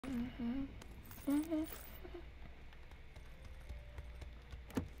Just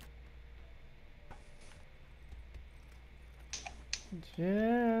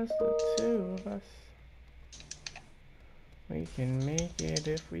the two of us. We can make it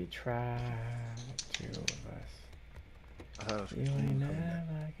if we try. The two of us. I thought it was You Christina ain't coming back.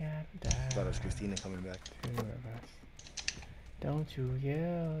 never gotta die. I thought it was Christina coming back. Two of us. Don't you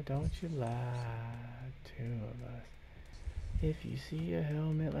yell, don't you lie. Two of us. If you see a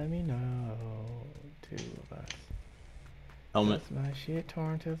helmet, let me know. Two of us. Helmet. That's my shit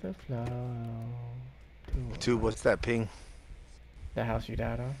torn to the floor. Two, what's that ping? The house you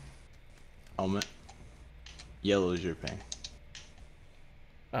died on? Helmet. Yellow is your ping.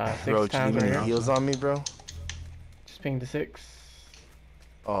 6 Bro, times you right leaving here. heals on me, bro? Just ping the 6.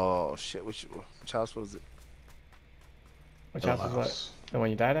 Oh shit, which house was it? Which house is what? The one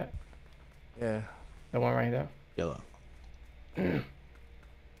you died at? Yeah. The one right there? Yellow.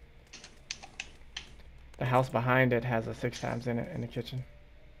 The house behind it has a 6 times in it in the kitchen.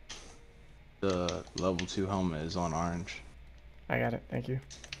 The level 2 helmet is on orange. I got it, thank you.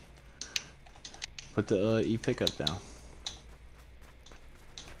 Put the E pickup down.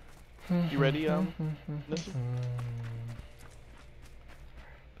 You ready, listen?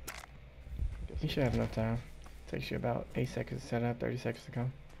 You should have enough time. Takes you about 8 seconds to set up, 30 seconds to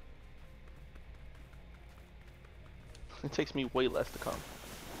come. It takes me way less to come.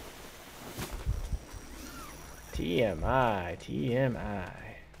 TMI, TMI.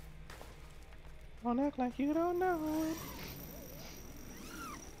 Don't act like you don't know it.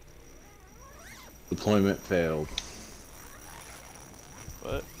 Deployment failed.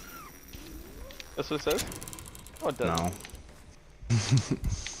 What? That's what it says? Oh, it doesn't. No.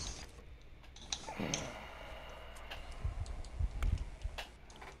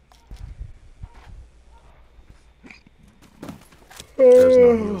 There's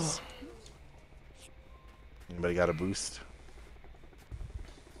no heals. Anybody got a boost?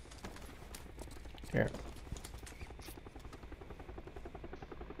 Here.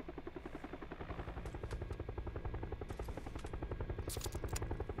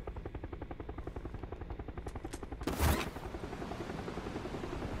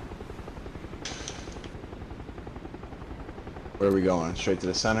 Where are we going? Straight to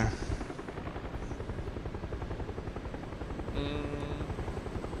the center?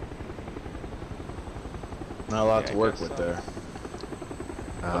 Not a lot to work with there.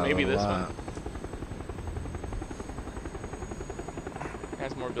 But maybe this one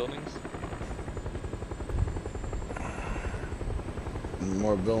has more buildings.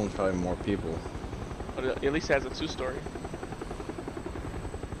 More buildings, probably more people. But it at least has a 2-story.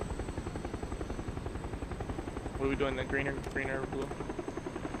 What are we doing? The greener, blue?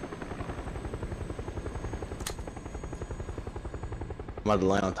 I'm about to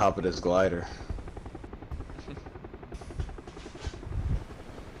land on top of this glider.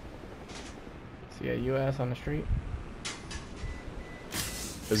 See a US on the street?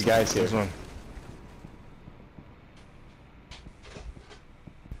 This guy's here. There's one.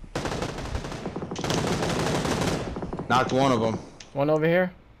 Knocked one of them. One over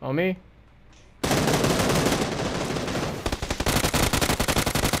here, on me.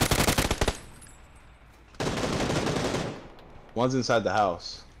 One's inside the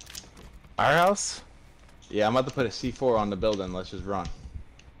house. Our house? Yeah, I'm about to put a C4 on the building. Let's just run.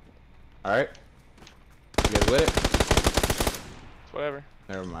 Alright? You guys with it? It's whatever.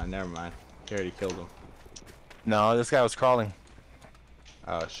 Never mind, never mind. You already killed him. No, this guy was crawling.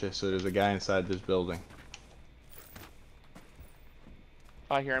 Oh shit, so there's a guy inside this building.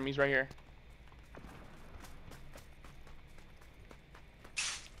 Oh, I hear him. He's right here.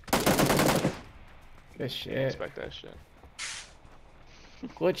 Good shit. Expect that shit.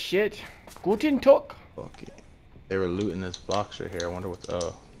 Good shit. Guten Tag. Fuck it. They were looting this box right here. I wonder what's.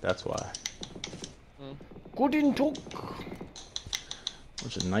 Oh, that's why. Guten Tag.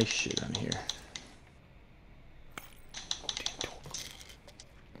 Bunch of nice shit on here.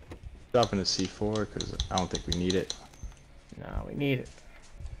 Dropping a C4 because I don't think we need it. No, we need it.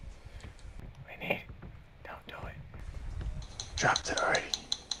 We need it. Don't do it. Dropped it already.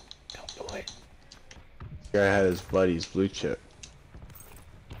 Don't do it. This guy had his buddy's blue chip.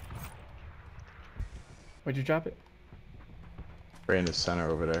 Where'd you drop it? Right in the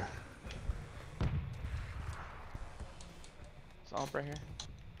center over there. It's all right here.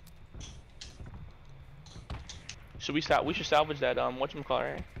 Should we we should salvage that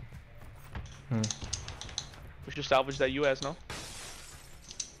whatchamacallit, right? We should salvage that US, no?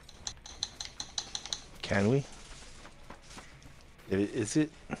 Can we? Is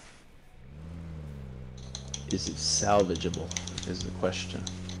it? Is it salvageable? Is the question.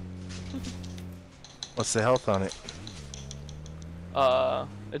 What's the health on it?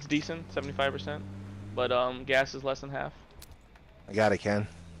 It's decent, 75%, but gas is less than half. I got it, Ken.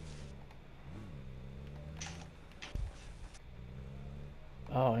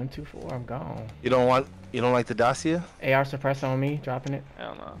 Oh, M24, I'm gone. You don't like the Dacia? AR suppressor on me, dropping it. I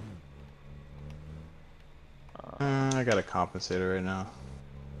don't know. I got a compensator right now.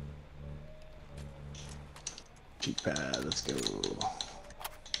 Cheek pad, let's go. Is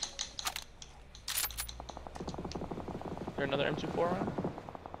there another M24 around?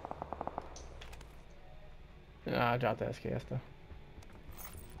 Nah, I dropped the SKS though.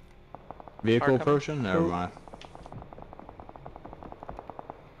 Vehicle Car coming. approaching? Never mind.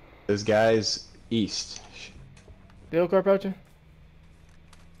 This guy's east. Vehicle approaching.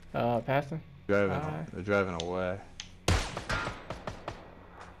 Passing. Driving. Bye. They're driving away.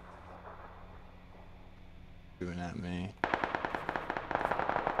 Shooting at me. A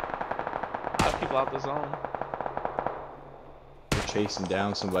lot of people out the zone. They're chasing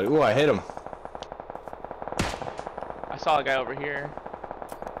down somebody. Ooh, I hit him. I saw a guy over here.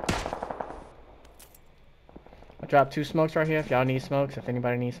 I dropped 2 smokes right here. If y'all need smokes, if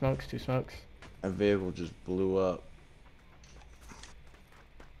anybody needs smokes, 2 smokes. That vehicle just blew up.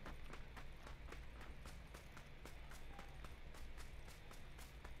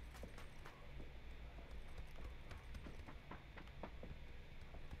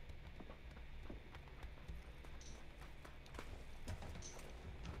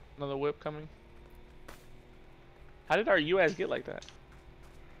 Another whip coming. How did our US get like that?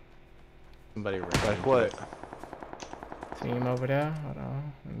 Somebody ran Like into what? it. Team over there. Hold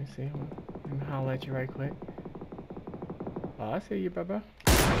on. Let me see. Let me holler at you right quick. Oh, I see you, brother.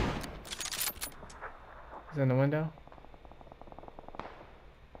 He's in the window.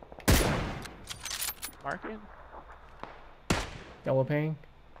 Market? Yellow ping.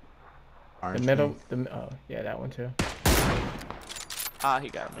 Orange The middle. paint. Oh, yeah, that one too. Ah, he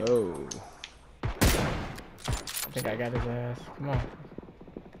got me. Oh. I think I got his ass. Come on.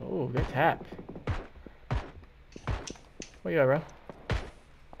 Oh, good tap. Where you at, bro?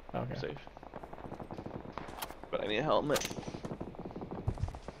 I'm Okay. safe. But I need a helmet.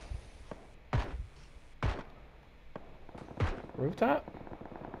 Rooftop?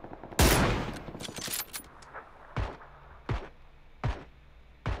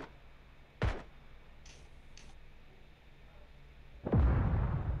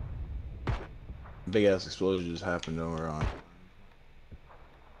 Big ass explosion just happened over on.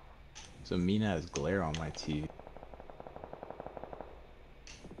 So Mina has glare on my TV.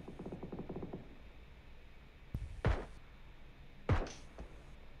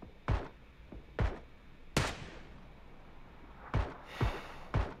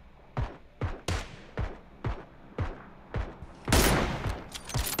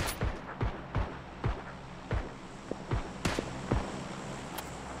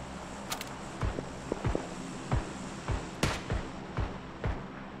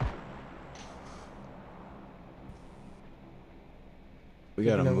 We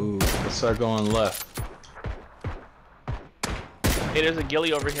gotta move. Let's start going left. Hey, there's a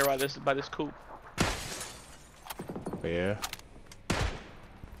ghillie over here by this coop. Yeah.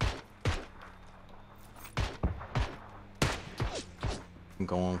 I'm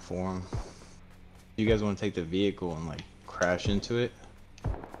going for him. You guys want to take the vehicle and like crash into it?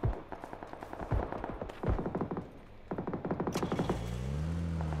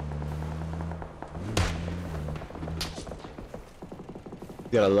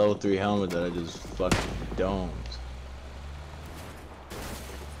 Got a level 3 helmet that I just fucking domed.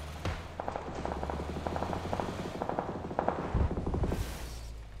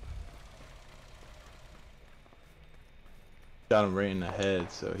 Shot him right in the head,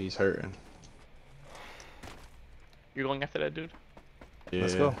 so he's hurting. You're going after that dude? Yeah.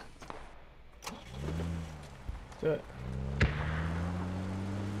 Let's go. Do it.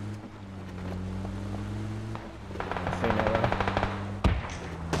 I seen that, bro.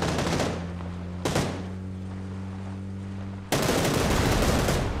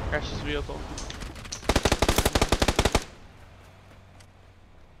 Crash this vehicle.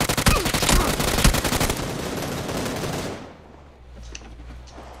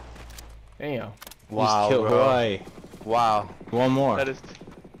 Damn. Wow, He's killed bro. Hawaii. Wow. One more. That is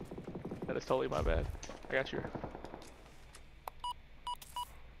totally my bad. I got you.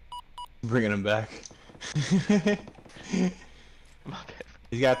 Bringing him back. My bad.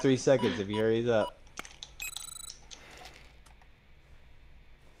 He's got 3 seconds if he hurries up.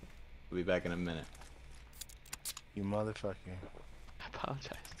 We'll be back in a minute. You motherfucker. I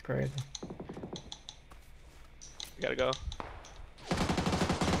apologize. It's crazy. We gotta go.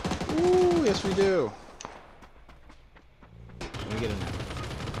 Ooh, yes we do. Let me get in there.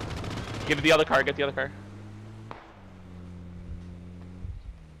 Get the other car. Get the other car.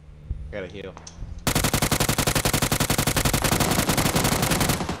 I gotta heal.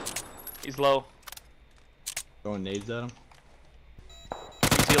 He's low. Throwing nades at him.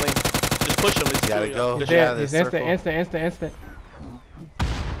 He's healing. Just push him. It's Gotta too- go. He's Get out dead. of He's this instant, circle. instant.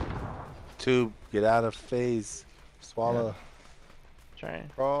 Tube, get out of phase. Swallow. Try.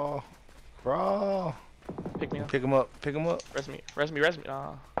 Crawl. Crawl. Pick me up. Pick him up. Pick him up. Res me.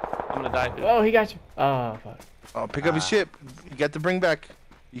 I'm gonna die, dude. Oh, he got you. Oh, fuck. Oh, pick up his ship. You got the bring back.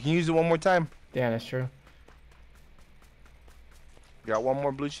 You can use it one more time. Yeah, that's true. You got one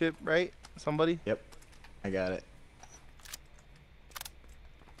more blue chip, right? Somebody? Yep. I got it.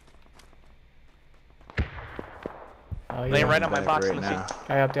 Oh, Laying yeah. right on my Back box. right Let's see. now.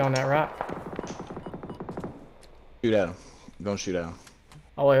 Guy up there on that rock. Shoot at him. Don't shoot at him.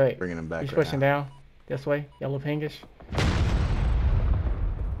 Oh, wait. Bringing him back He's right pushing now. down. This way. Yellow pinkish.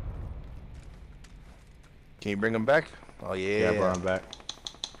 Can you bring him back? Oh, yeah. Yeah, I brought him back.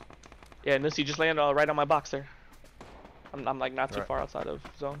 Yeah, Nissy just landed right on my box there. I'm like not too Alright. far outside of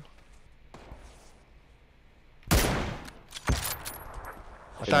zone. I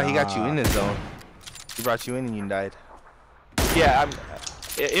thought he got you in the zone. He brought you in and you died. Yeah,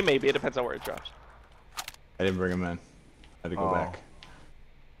 it may be. It depends on where it drops. I didn't bring him in. I had to go Oh. back.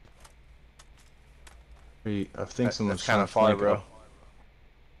 I think someone's That's kind trying of to far, flank bro. him.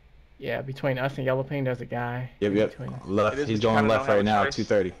 Yeah, between us and Yellow Ping, there's a guy. Yep, in yep. between us. Left. It is, He's but you going kinda left know how right now. it's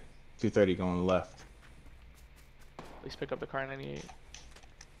 230. 230 going left. At least pick up the car 98.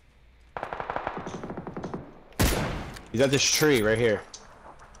 He's at this tree right here.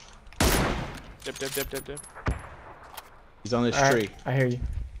 Dip. He's on this All tree. right, I hear you.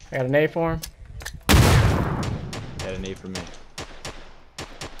 I got a nade for him. Had an 8 for me.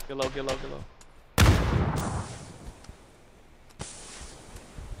 Get low.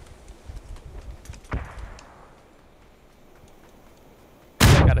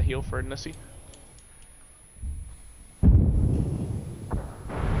 Yeah, I got a heal for Nissy.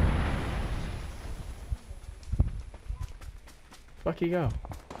 Fuck you go.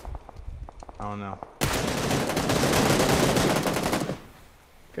 I don't know.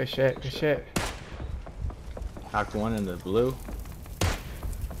 Good shit. Knocked one in the blue.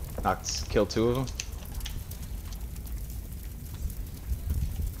 Killed 2 of them.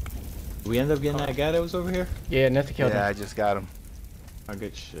 We end up getting that guy that was over here? Yeah, Nessa killed Yeah, I him. just got him. Oh,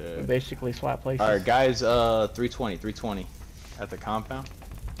 good We shit. basically swap places. Alright, guys, 320 at the compound.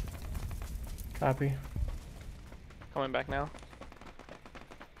 Copy. Coming back now.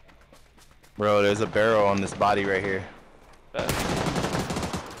 Bro, there's a barrel on this body right here.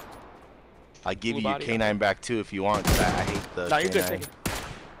 I'll give Blue you your body. canine back too if you want. 'Cause I hate the No, you're good. canine. Take it.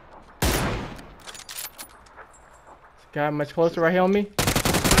 Guy much closer right here on me.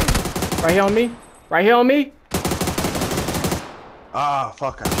 Right here on me. Ah,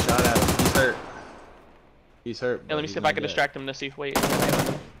 fuck, I shot at him. He's hurt. He's hurt. Yeah, let me see if I can distract him, Nissy. Wait.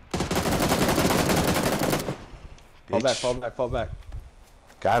 Bitch. Fall back.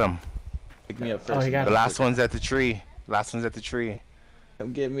 Got him. Pick me up Oh, first. he got The him. last one's at the tree.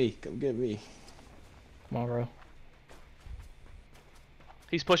 Come get me. Come on, bro.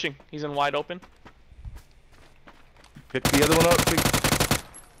 He's pushing. He's in wide open. Pick the other one up.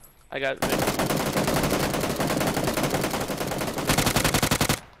 I got.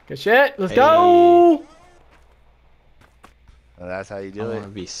 Good shit. Let's Hey. go. And that's how you I do want it. to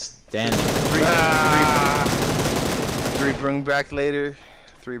be standing. Three bring back later.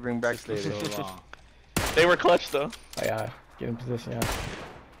 Three bring back For later. so long. They were clutch though. Oh, yeah. Get in position, yeah.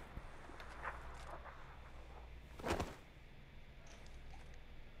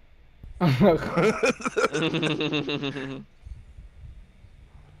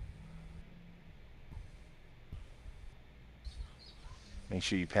 Make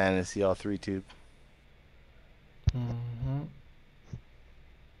sure you pan and see all 3 too. Mm-hmm.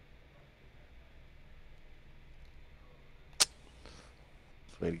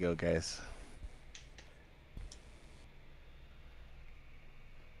 Way to go, guys.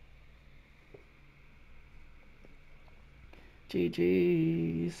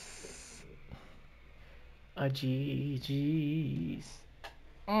 GG's. A GG's.